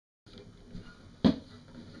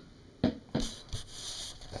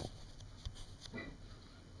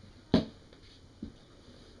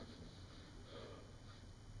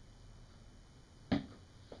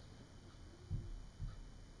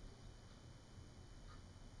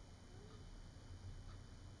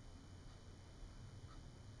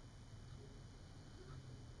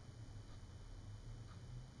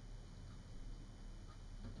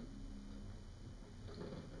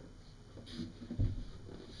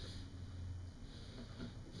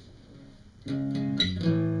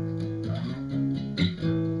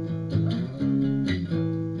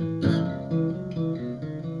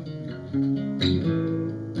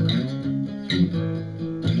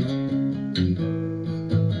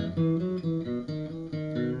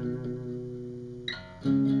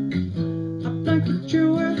Blanket you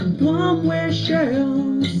with one-way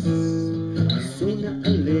shells. Sooner or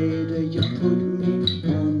later you put me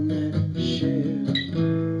on that shelf.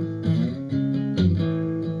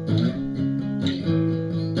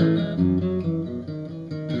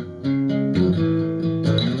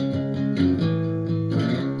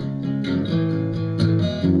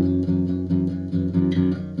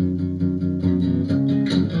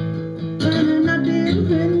 Planning I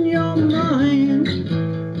did in your mind.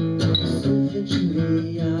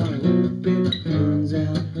 Eventually, I hope it turns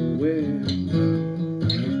out well.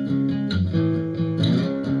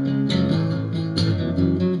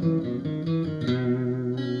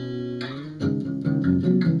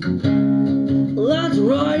 That's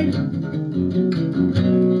right.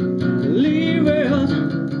 Leave it.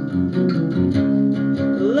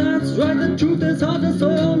 That's right. The truth is hard to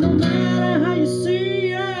swallow, no matter how you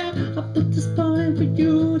see it. I put this part in for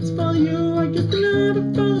you. It's for you. I used to love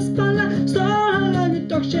it for the spotlight. Starlight, your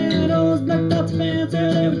dark shadows, black dots, fancy.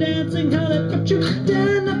 They were dancing. How they brought you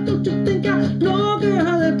down. Now don't you think I know, girl,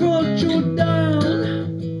 how they brought you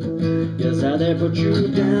down? Yes, how they brought you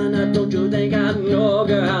down. Now don't you think I know,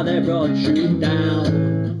 girl, how they brought you down?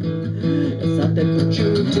 Yes, how they brought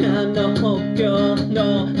you down. No, girl,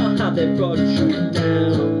 no, how they brought you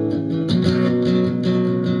down.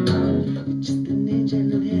 You're just an angel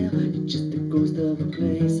in hell. You're just a ghost of a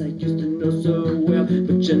place I used to know so well,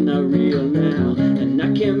 but you're not real now. And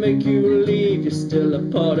I can't make you leave. You're still a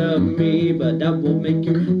part of me, but I won't make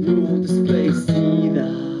you rule this place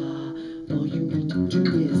either. All you need to do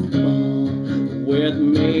is fall with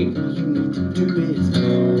me. All you need to do is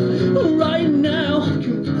fall right now. All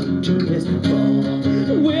you need to do is fall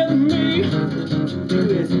with me. All you need to do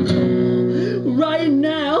is fall right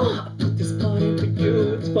now. I put this party for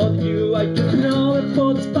you. It's for you. I just know it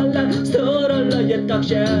for the spotlight. Stood all of your dark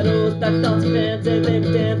shadows, black dots, fancy. They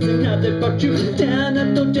were dancing. How they brought you down.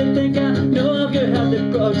 Now don't you think I know, girl, how they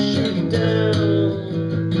brought you down?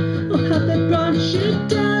 Oh, how they brought you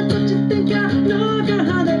down. Don't you think I know, girl,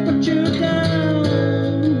 how they brought you down?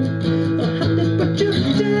 Oh, how they brought you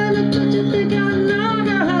down. Don't you think I know,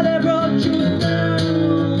 girl, how they brought you down?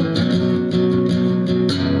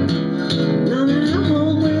 Now that I'm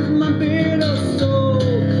home with my bitter soul,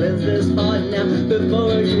 cleanse this heart now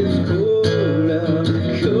before it gets cooler,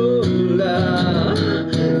 cooler.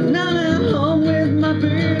 Now that I'm home with my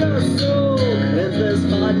bitter soul, cleanse this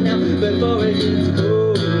heart now before it gets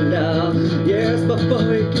cooler. Yes,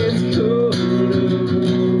 before it gets cooler.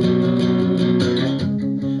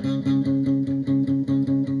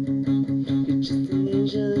 You're just an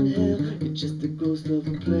angel in hell. You're just a ghost of a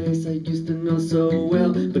place I used to know so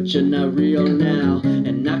well, but you're not real now.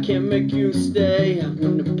 And I can't make you stay. I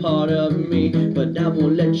want a part of me, but I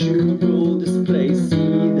won't let you rule this place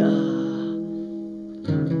either.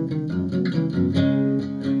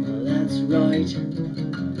 That's right.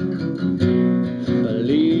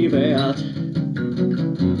 Believe it.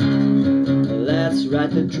 That's right,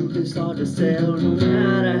 the truth is hard to sell, no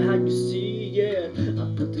matter how you see it. I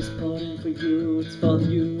put this part in for you, it's for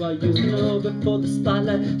you. I used to know before the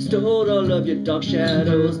spotlight stole all of your dark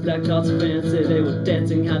shadows, black dots, fancy. They were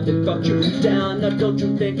dancing, how they brought you down. Now don't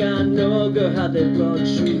you think I know, girl, how they brought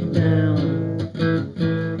you down?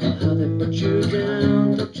 How they brought you down.